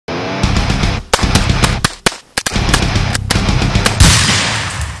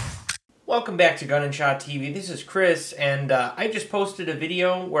Welcome back to Gun&ShotTV. This is Chris, and I just posted a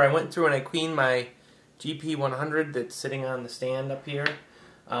video where I went through and I cleaned my GP100 that's sitting on the stand up here.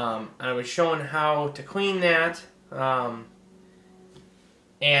 I was showing how to clean that and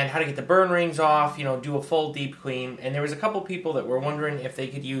how to get the burn rings off, you know, do a full deep clean. And there was a couple people that were wondering if they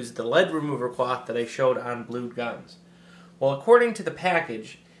could use the lead remover cloth that I showed on blued guns. Well, according to the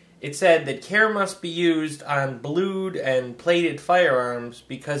package, it said that care must be used on blued and plated firearms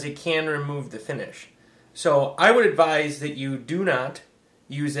because it can remove the finish. So I would advise that you do not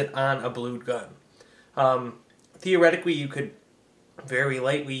use it on a blued gun. Theoretically, you could very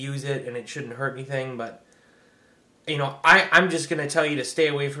lightly use it and it shouldn't hurt anything, but you know, I'm just going to tell you to stay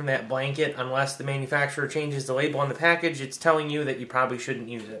away from that blanket unless the manufacturer changes the label on the package. It's telling you that you probably shouldn't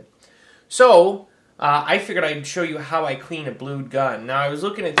use it. So I figured I'd show you how I clean a blued gun. Now I was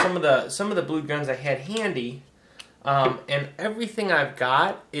looking at some of the blued guns I had handy, and everything I've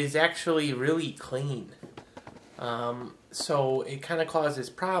got is actually really clean. So it kind of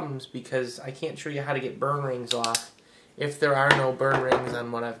causes problems because I can't show you how to get burn rings off if there are no burn rings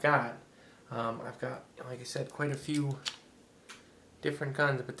on what I've got. I've got, like I said, quite a few different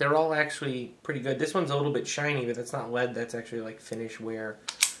guns, but they're all actually pretty good. This one's a little bit shiny, but that's not lead. That's actually like finish wear.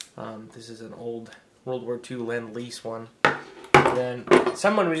 This is an old World War II Lend-Lease one. And then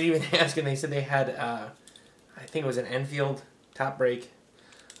someone was even asking, they said they had, I think it was an Enfield top brake.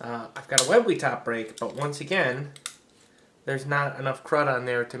 I've got a Webley top brake, but once again, there's not enough crud on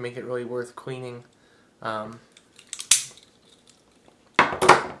there to make it really worth cleaning. Then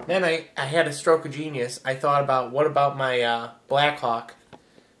I had a stroke of genius. I thought about, what about my Blackhawk?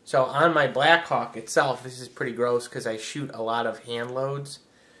 So on my Blackhawk itself, this is pretty gross because I shoot a lot of hand loads.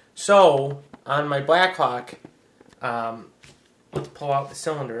 So on my Blackhawk, let's pull out the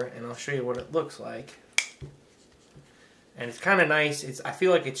cylinder and I'll show you what it looks like. And it's kind of nice. I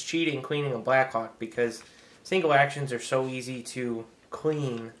feel like it's cheating cleaning a Blackhawk because single actions are so easy to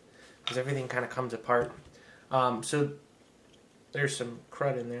clean because everything kind of comes apart. So there's some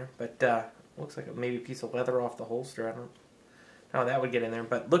crud in there, but looks like maybe a piece of leather off the holster. I don't know how that would get in there.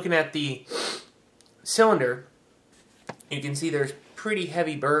 But looking at the cylinder, you can see there's pretty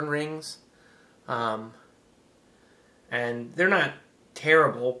heavy burn rings. And they're not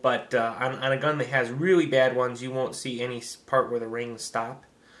terrible, but on a gun that has really bad ones, you won't see any part where the rings stop.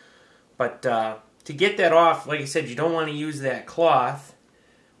 But to get that off, like I said, you don't want to use that cloth,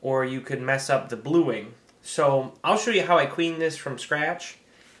 or you could mess up the bluing. So I'll show you how I clean this from scratch,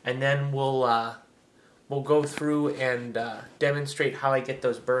 and then we'll go through and demonstrate how I get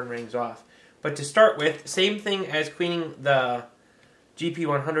those burn rings off. But to start with, same thing as cleaning the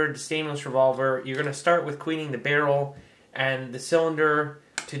GP100 stainless revolver. You're going to start with cleaning the barrel and the cylinder.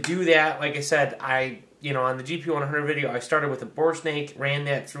 To do that, like I said, on the GP100 video, I started with a bore snake, ran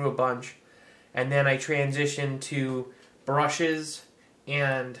that through a bunch, and then I transitioned to brushes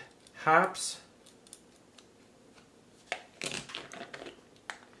and hops.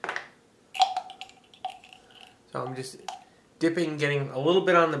 So I'm just dipping, getting a little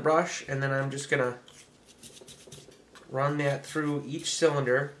bit on the brush, and then I'm just going to run that through each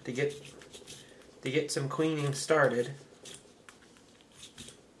cylinder to get some cleaning started.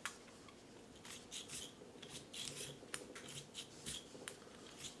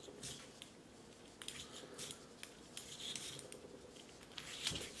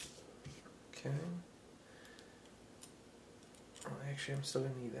 Okay. Oh, actually, I'm still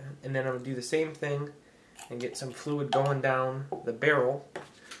going to need that. And then I'm going to do the same thing and get some fluid going down the barrel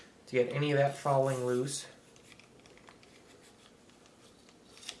to get any of that falling loose.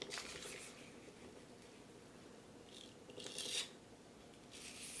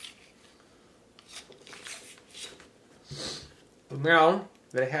 Now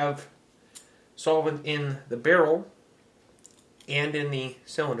that I have solvent in the barrel and in the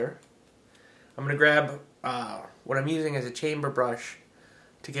cylinder, I'm going to grab what I'm using as a chamber brush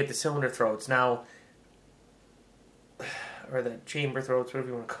to get the cylinder throats. Now, or the chamber throats, whatever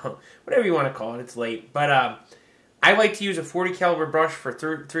you want to call it. It's late, but I like to use a 40 caliber brush for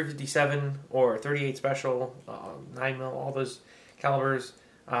 357 or 38 special, 9mm, all those calibers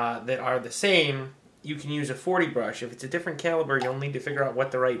that are the same. You can use a 40 brush. If it's a different caliber, you'll need to figure out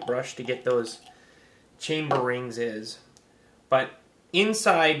what the right brush to get those chamber rings is. But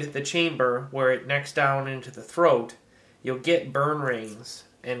inside the chamber, where it necks down into the throat, you'll get burn rings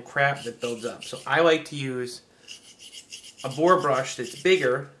and crap that builds up. So I like to use a bore brush that's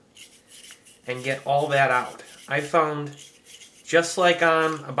bigger and get all that out. I found, just like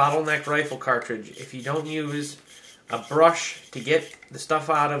on a bottleneck rifle cartridge, if you don't use a brush to get the stuff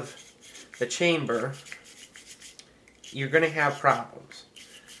out of the chamber, you're going to have problems.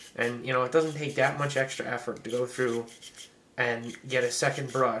 And, you know, it doesn't take that much extra effort to go through and get a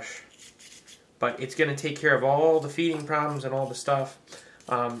second brush. But it's going to take care of all the feeding problems and all the stuff.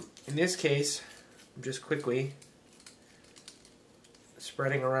 In this case, I'm just quickly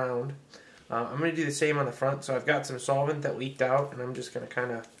spreading around. I'm going to do the same on the front. So I've got some solvent that leaked out, and I'm just going to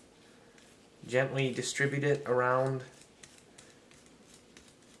kind of gently distribute it around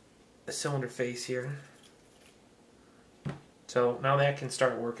the cylinder face here. So now that can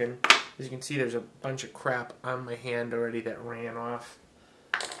start working. As you can see, there's a bunch of crap on my hand already that ran off.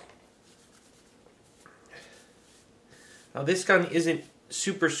 Now this gun isn't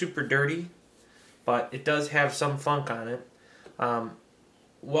super dirty, but it does have some funk on it.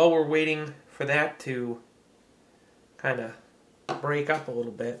 While we're waiting for that to kind of break up a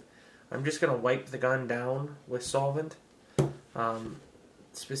little bit, I'm just going to wipe the gun down with solvent.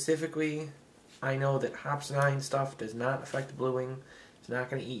 Specifically, I know that Hops 9 stuff does not affect the bluing. It's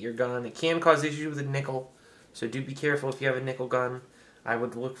not going to eat your gun. It can cause issues with a nickel, so do be careful if you have a nickel gun. I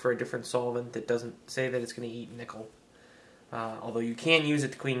would look for a different solvent that doesn't say that it's going to eat nickel. Although you can use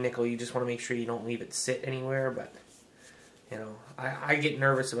it to clean nickel, you just want to make sure you don't leave it sit anywhere. But, you know, I get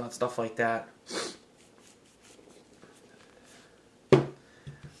nervous about stuff like that.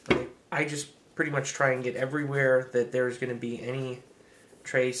 I just pretty much try and get everywhere that there's going to be any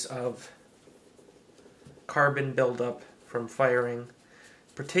trace of carbon buildup from firing.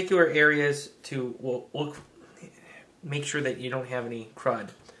 Particular areas to make sure that you don't have any crud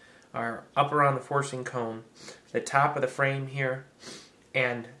are up around the forcing cone, the top of the frame here,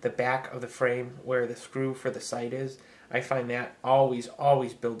 and the back of the frame where the screw for the sight is. I find that always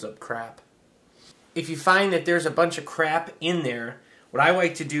builds up crap. If you find that there's a bunch of crap in there, what I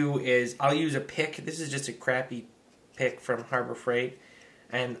like to do is I'll use a pick. This is just a crappy pick from Harbor Freight,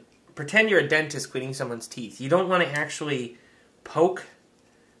 and pretend you're a dentist cleaning someone's teeth. You don't want to actually poke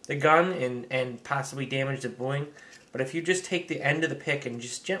the gun and possibly damage the bluing, but if you just take the end of the pick and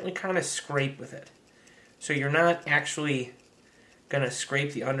just gently kind of scrape with it, so you're not actually going to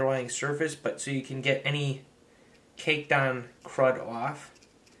scrape the underlying surface, but so you can get any caked on crud off.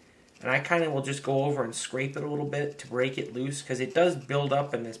 And I kind of will just go over and scrape it a little bit to break it loose, because it does build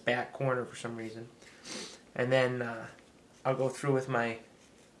up in this back corner for some reason. And then I'll go through with my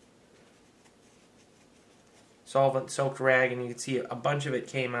solvent-soaked rag, and you can see a bunch of it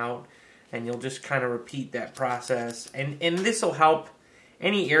came out, and you'll just kind of repeat that process. And this will help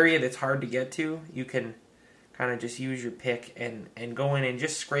any area that's hard to get to. You can kind of just use your pick and go in and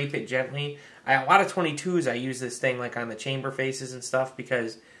just scrape it gently. A lot of 22s, I use this thing like on the chamber faces and stuff,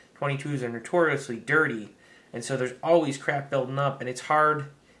 because 22s are notoriously dirty, and so there's always crap building up, and it's hard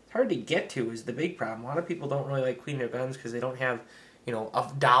to get to is the big problem. A lot of people don't really like cleaning their guns because they don't have, you know, a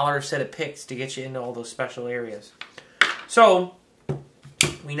 $1 set of picks to get you into all those special areas. So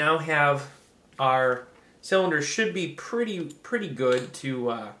we now have our cylinders should be pretty good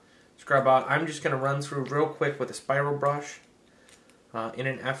to scrub out. I'm just going to run through real quick with a spiral brush in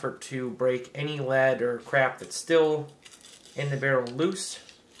an effort to break any lead or crap that's still in the barrel loose.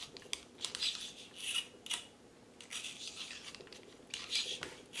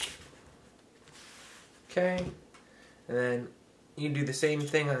 Okay, and then you can do the same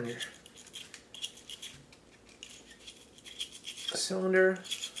thing on your cylinder.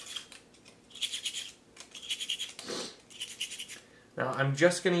 Now I'm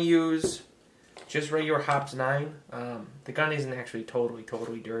just going to use just regular Hops 9. The gun isn't actually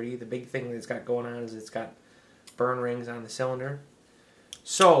totally dirty. The big thing that it's got going on is it's got burn rings on the cylinder.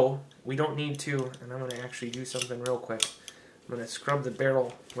 So we don't need to, and I'm going to actually do something real quick. I'm going to scrub the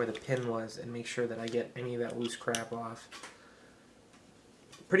barrel where the pin was and make sure that I get any of that loose crap off.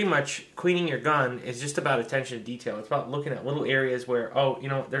 Pretty much cleaning your gun is just about attention to detail. It's about looking at little areas where, oh, you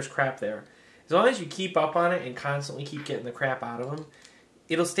know, there's crap there. As long as you keep up on it and constantly keep getting the crap out of them,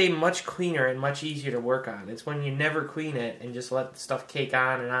 it'll stay much cleaner and much easier to work on. It's when you never clean it and just let the stuff cake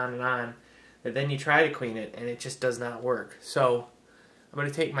on and on and on that then you try to clean it and it just does not work. So I'm going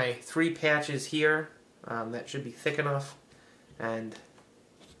to take my 3 patches here, that should be thick enough, and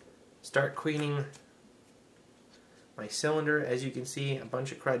start cleaning my cylinder. As you can see, a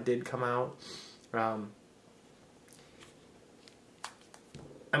bunch of crud did come out. I'm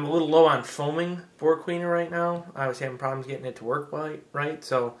a little low on foaming bore cleaner right now. I was having problems getting it to work right.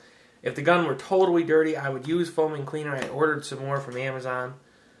 So if the gun were totally dirty, I would use foaming cleaner. I ordered some more from Amazon,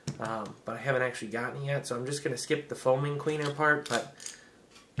 but I haven't actually gotten it yet. So I'm just going to skip the foaming cleaner part. But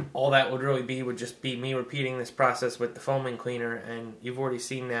all that would really be would just be me repeating this process with the foaming cleaner, and you've already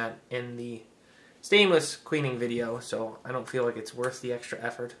seen that in the stainless cleaning video, so I don't feel like it's worth the extra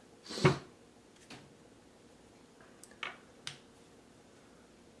effort.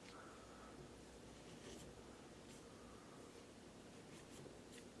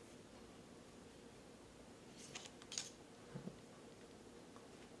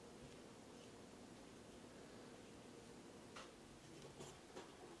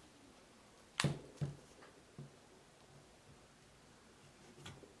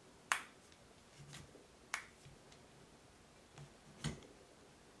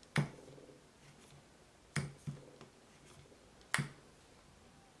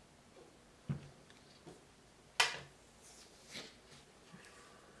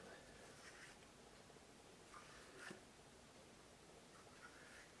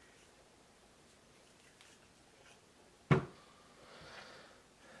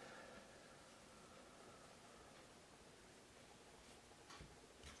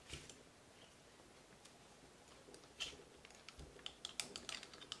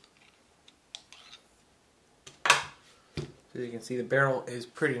 So as you can see, the barrel is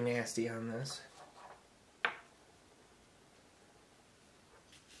pretty nasty on this.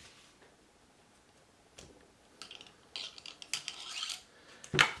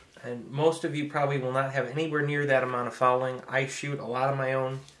 And most of you probably will not have anywhere near that amount of fouling. I shoot a lot of my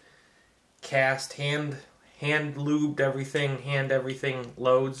own cast, hand lubed everything, hand everything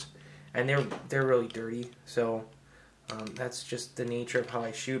loads, and they're really dirty. So that's just the nature of how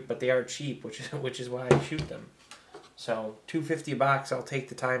I shoot. But they are cheap, which is why I shoot them. So $2.50 a box. I'll take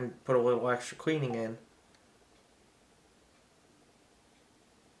the time to put a little extra cleaning in.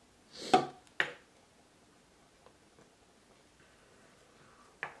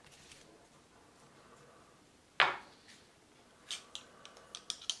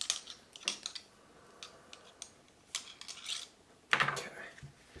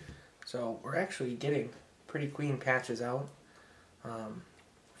 So we're actually getting pretty clean patches out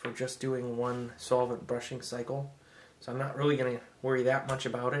for just doing one solvent brushing cycle. So I'm not really going to worry that much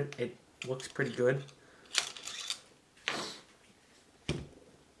about it. It looks pretty good.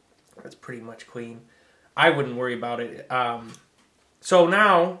 That's pretty much clean. I wouldn't worry about it. So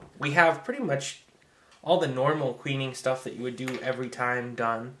now we have pretty much all the normal cleaning stuff that you would do every time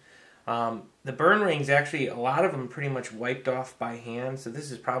done. The burn rings, actually, a lot of them pretty much wiped off by hand, so this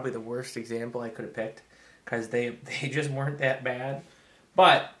is probably the worst example I could have picked, because they just weren't that bad.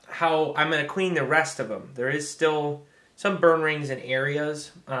 But how I'm going to clean the rest of them. There is still some burn rings in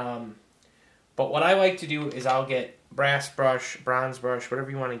areas, but what I like to do is I'll get brass brush, bronze brush, whatever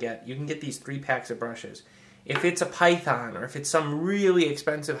you want to get. You can get these 3 packs of brushes. If it's a Python, or if it's some really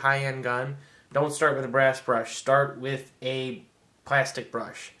expensive high-end gun, don't start with a brass brush. Start with a plastic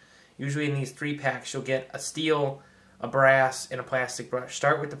brush. Usually in these 3 packs, you'll get a steel, a brass, and a plastic brush.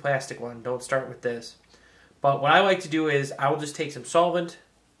 Start with the plastic one. Don't start with this. But what I like to do is I will just take some solvent,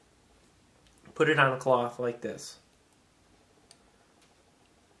 put it on a cloth like this.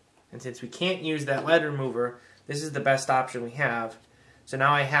 And since we can't use that lead remover, this is the best option we have. So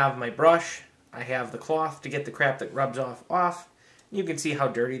now I have my brush, I have the cloth to get the crap that rubs off. You can see how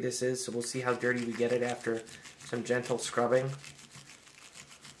dirty this is, so we'll see how dirty we get it after some gentle scrubbing.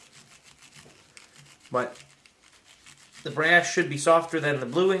 But the brass should be softer than the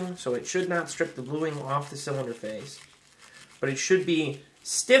bluing, so it should not strip the bluing off the cylinder face. But it should be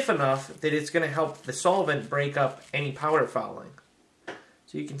stiff enough that it's going to help the solvent break up any powder fouling.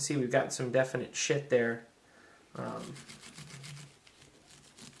 So you can see we've got some definite shit there.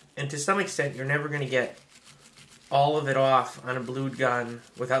 And to some extent, you're never going to get all of it off on a blued gun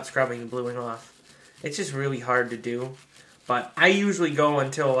without scrubbing the bluing off. It's just really hard to do. But I usually go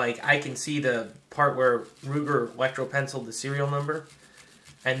until like I can see the part where Ruger electro-penciled the serial number,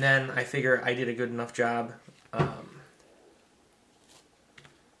 and then I figure I did a good enough job.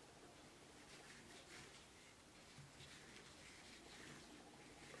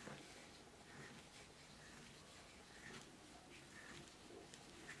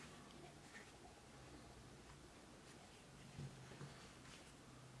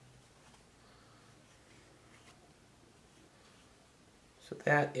 So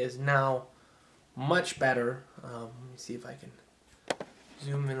that is now much better. Let me see if I can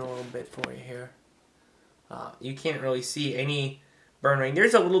zoom in a little bit for you here. You can't really see any burn ring.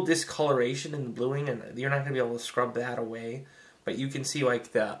 There's a little discoloration in the bluing, and you're not going to be able to scrub that away. But you can see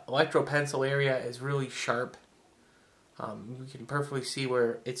like the electro pencil area is really sharp. You can perfectly see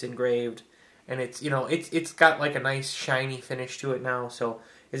where it's engraved, and it's it's got like a nice shiny finish to it now. So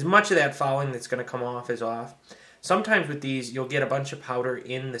as much of that fouling that's going to come off is off. Sometimes with these, you'll get a bunch of powder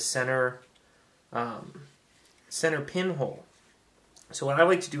in the center pinhole. So what I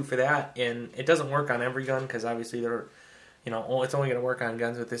like to do for that, and it doesn't work on every gun because obviously they're, it's only going to work on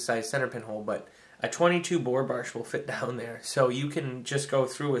guns with this size center pinhole, but a 22 bore brush will fit down there. So you can just go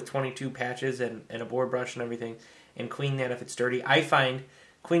through with 22 patches and a bore brush and everything and clean that if it's dirty. I find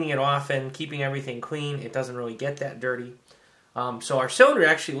cleaning it often, keeping everything clean, it doesn't really get that dirty. So our cylinder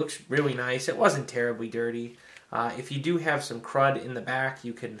actually looks really nice. It wasn't terribly dirty. If you do have some crud in the back,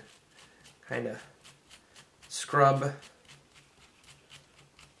 you can kind of scrub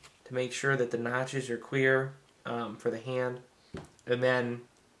to make sure that the notches are clear for the hand. And then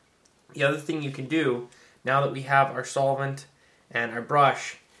the other thing you can do, now that we have our solvent and our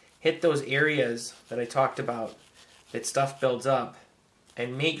brush, hit those areas that I talked about that stuff builds up,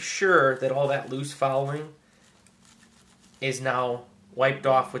 and make sure that all that loose fouling is now wiped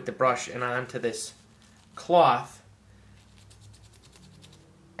off with the brush and onto this cloth,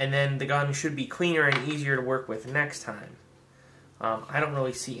 and then the gun should be cleaner and easier to work with next time. I don't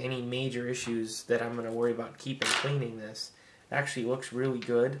really see any major issues that I'm going to worry about keeping cleaning this. It actually looks really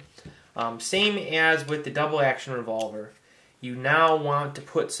good. Same as with the double action revolver. you now want to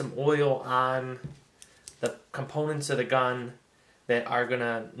put some oil on the components of the gun that are going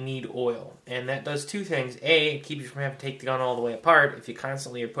to need oil. And that does two things. A, it keeps you from having to take the gun all the way apart if you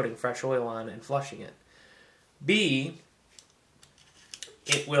constantly are putting fresh oil on and flushing it. B,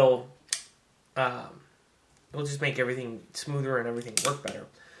 it will just make everything smoother and everything work better.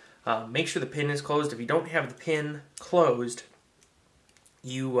 Make sure the pin is closed. If you don't have the pin closed,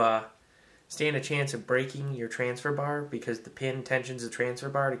 you stand a chance of breaking your transfer bar because the pin tensions the transfer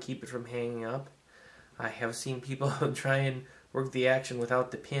bar to keep it from hanging up. I have seen people try and work the action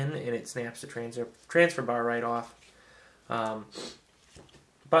without the pin and it snaps the transfer bar right off.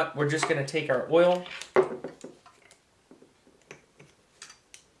 But we're just going to take our oil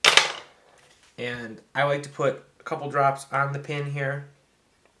and I like to put a couple drops on the pin here.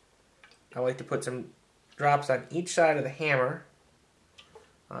 I like to put some drops on each side of the hammer.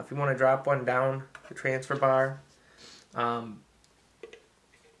 If you want to drop one down the transfer bar,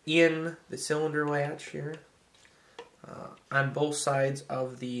 in the cylinder latch here, on both sides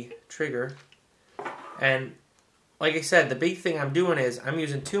of the trigger. And like I said, the big thing I'm doing is I'm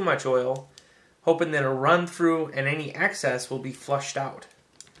using too much oil, hoping that it'll run through and any excess will be flushed out.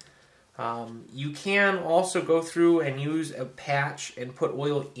 You can also go through and use a patch and put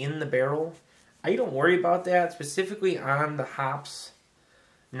oil in the barrel. I don't worry about that, specifically on the Hops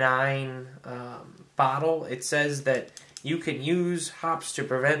 9 bottle. It says that you can use hops to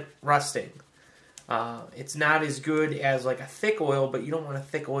prevent rusting. It's not as good as like a thick oil, but you don't want a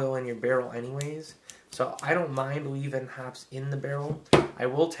thick oil in your barrel anyways. So I don't mind leaving hops in the barrel. I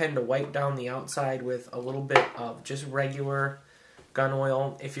will tend to wipe down the outside with a little bit of just regular gun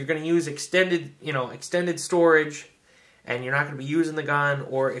oil. If you're going to use extended storage and you're not going to be using the gun,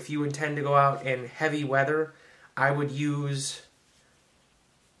 or if you intend to go out in heavy weather, I would use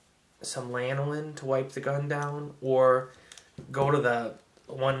some lanolin to wipe the gun down, or go to the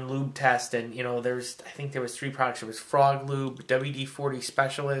one lube test and I think there was 3 products. There was Frog Lube, WD-40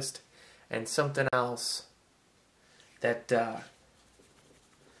 Specialist, and something else that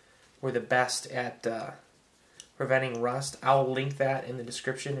were the best at preventing rust. I'll link that in the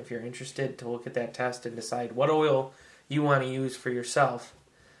description if you're interested to look at that test and decide what oil you want to use for yourself,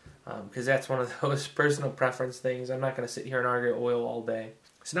 because that's one of those personal preference things. I'm not going to sit here and argue oil all day.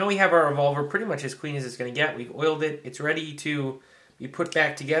 So now we have our revolver pretty much as clean as it's going to get. We've oiled it. It's ready to be put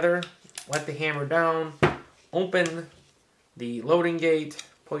back together. Let the hammer down. Open the loading gate.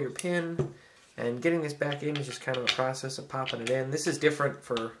 Pull your pin. And getting this back in is just kind of a process of popping it in. This is different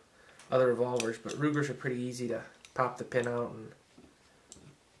for other revolvers, but Rugers are pretty easy to pop the pin out and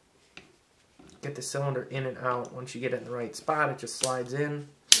get the cylinder in and out. Once you get it in the right spot, it just slides in.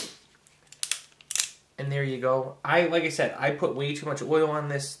 And there you go. Like I said, I put way too much oil on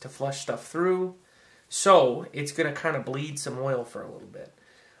this to flush stuff through, so it's going to kind of bleed some oil for a little bit.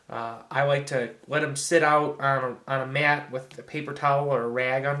 I like to let them sit out on a mat with a paper towel or a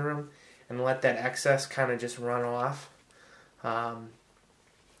rag under them and let that excess kind of just run off.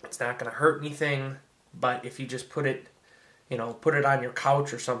 It's not going to hurt anything, but if you just put it on your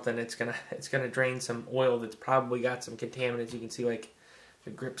couch or something, it's gonna drain some oil that's probably got some contaminants. You can see like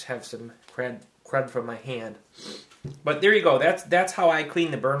the grips have some crud from my hand. But there you go. That's how I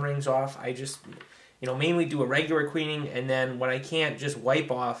clean the burn rings off. I just mainly do a regular cleaning, and then when I can't just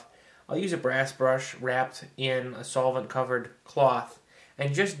wipe off, I'll use a brass brush wrapped in a solvent covered cloth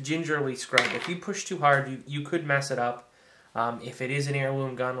and just gingerly scrub. If you push too hard, you could mess it up. If it is an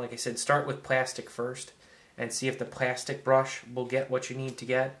heirloom gun, like I said, start with plastic first and see if the plastic brush will get what you need to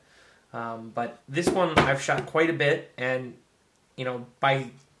get. But this one I've shot quite a bit, and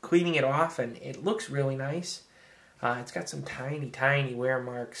by cleaning it off, and it looks really nice. It's got some tiny wear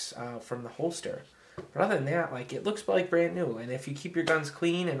marks from the holster. But other than that, it looks like brand new. And if you keep your guns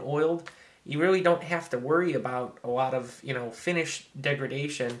clean and oiled, you really don't have to worry about a lot of finish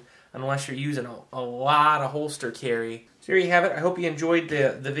degradation unless you're using a lot of holster carry. So there you have it. I hope you enjoyed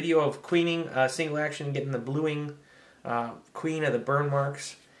the video of cleaning single action, getting the bluing clean of the burn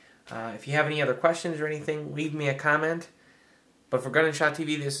marks. If you have any other questions or anything, leave me a comment. But for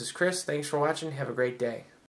Gun&ShotTV, this is Chris. Thanks for watching. Have a great day.